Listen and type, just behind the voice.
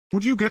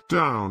Would you get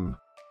down?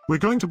 We're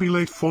going to be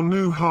late for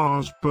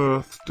Nouha's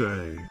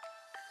birthday.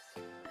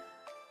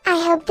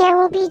 I hope there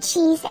will be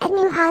cheese at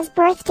Nouha's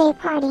birthday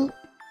party.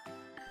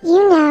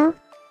 You know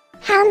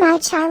how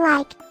much I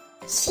like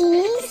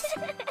cheese.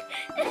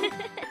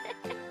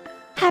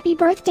 Happy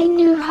birthday,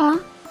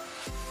 Nouha.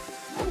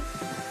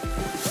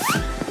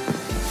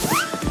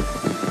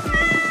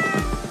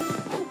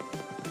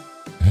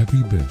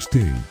 Happy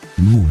birthday,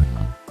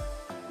 Nouha.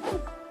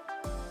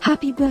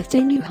 Happy birthday,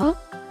 Nouha.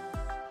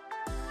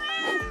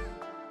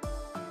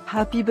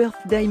 Happy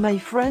birthday, my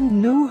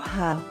friend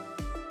Nouha.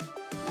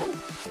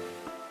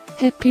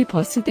 Happy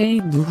birthday,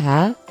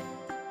 Nouha.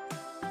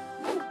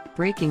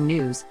 Breaking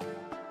news.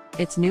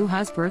 It's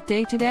Nouha's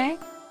birthday today?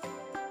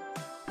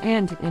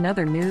 And in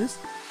other news,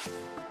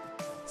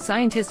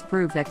 scientists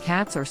prove that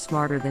cats are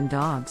smarter than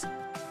dogs.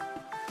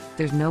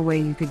 There's no way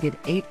you could get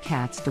 8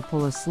 cats to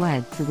pull a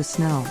sled through the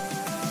snow.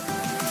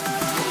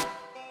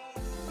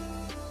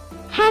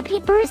 Happy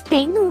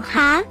birthday,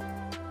 Nouha.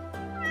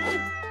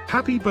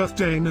 Happy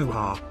birthday,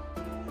 Nouha.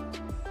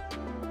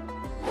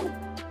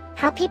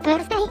 Happy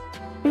birthday,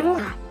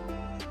 Nouha.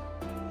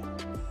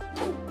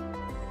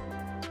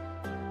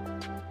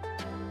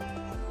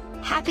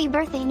 Happy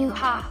birthday,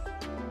 Nouha.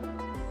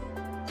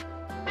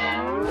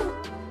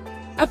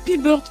 Happy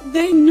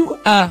birthday,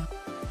 Nouha.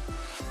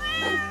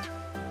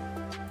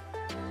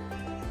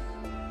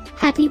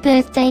 Happy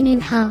birthday,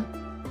 Nouha.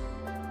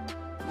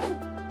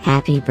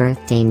 Happy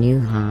birthday,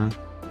 Nouha.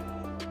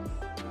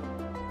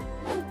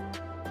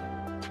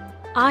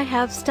 I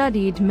have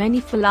studied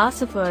many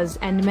philosophers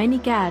and many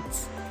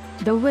cats.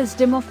 The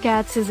wisdom of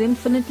cats is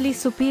infinitely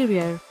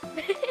superior.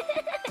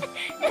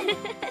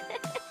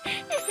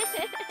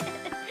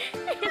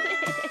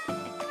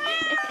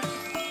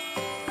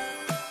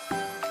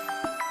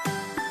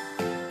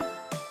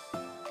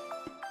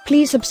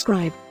 Please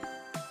subscribe,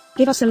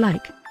 give us a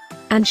like,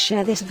 and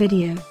share this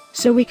video,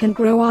 so we can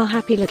grow our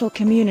happy little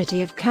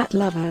community of cat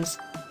lovers.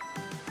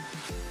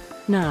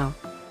 Now,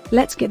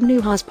 let's get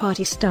Nouha's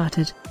party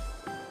started.